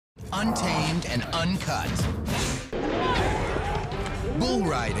Untamed and Uncut. Bull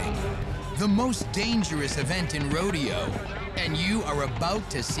riding, the most dangerous event in rodeo, and you are about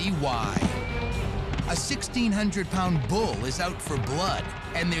to see why. A 1,600-pound bull is out for blood,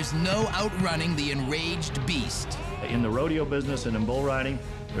 and there's no outrunning the enraged beast. In the rodeo business and in bull riding,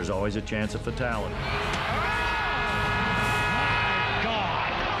 there's always a chance of fatality.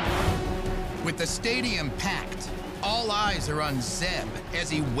 With the stadium packed, all eyes are on Zeb as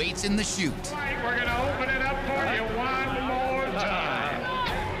he waits in the chute. Right, we're gonna open it up for you one more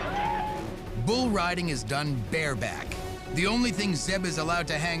time. Bull riding is done bareback. The only thing Zeb is allowed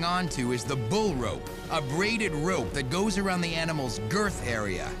to hang on to is the bull rope, a braided rope that goes around the animal's girth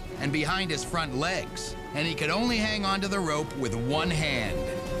area and behind his front legs, and he could only hang on to the rope with one hand.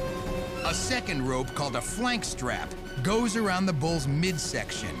 A second rope, called a flank strap, goes around the bull's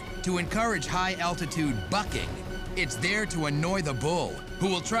midsection to encourage high-altitude bucking. It's there to annoy the bull, who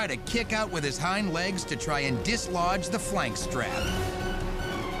will try to kick out with his hind legs to try and dislodge the flank strap.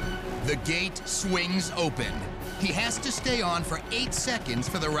 The gate swings open. He has to stay on for 8 seconds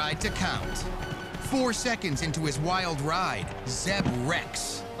for the ride to count. 4 seconds into his wild ride, Zeb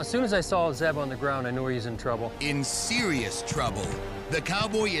wrecks. As soon as I saw Zeb on the ground, I knew he was in trouble. In serious trouble. The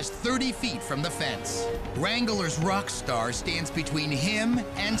cowboy is 30 feet from the fence. Wrangler's rock star stands between him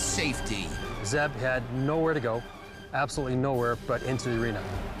and safety. Zeb had nowhere to go, absolutely nowhere but into the arena.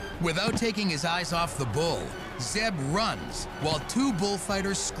 Without taking his eyes off the bull, Zeb runs while 2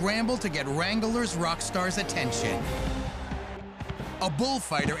 bullfighters scramble to get Wrangler's rock star's attention. A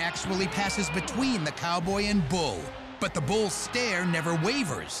bullfighter actually passes between the cowboy and bull, but the bull's stare never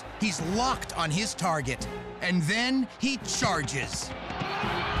wavers. He's locked on his target, and then he charges.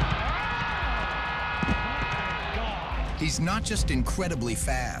 He's not just incredibly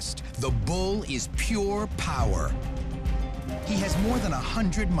fast. The bull is pure power. He has more than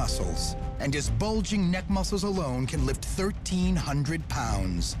 100 muscles, and his bulging neck muscles alone can lift 1,300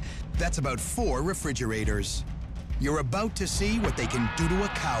 pounds. That's about 4 refrigerators. You're about to see what they can do to a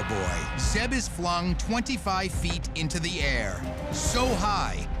cowboy. Zeb is flung 25 feet into the air. So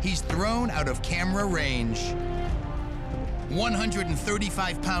high, he's thrown out of camera range.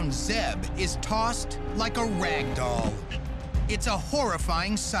 135-pound Zeb is tossed like a rag doll. It's a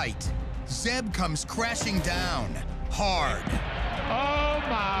horrifying sight. Zeb comes crashing down, hard. Oh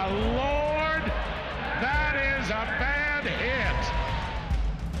my Lord, that is a bad hit.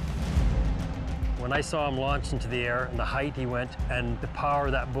 When I saw him launch into the air and the height he went and the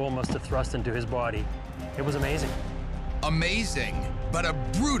power that bull must have thrust into his body, it was amazing. Amazing, but a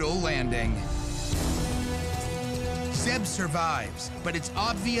brutal landing. Zeb survives, but it's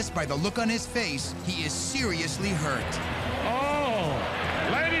obvious by the look on his face he is seriously hurt. Oh,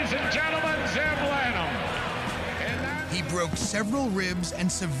 ladies and gentlemen, Zeb Lanham. He broke several ribs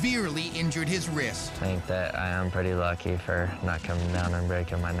and severely injured his wrist. I think that I am pretty lucky for not coming down and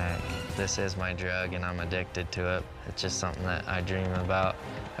breaking my neck. This is my drug and I'm addicted to it. It's just something that I dream about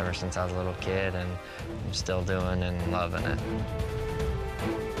ever since I was a little kid, and I'm still doing and loving it.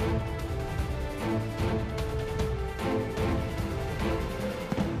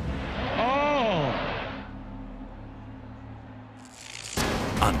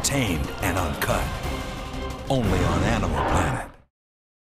 Untamed and Uncut. Only on Animal Planet.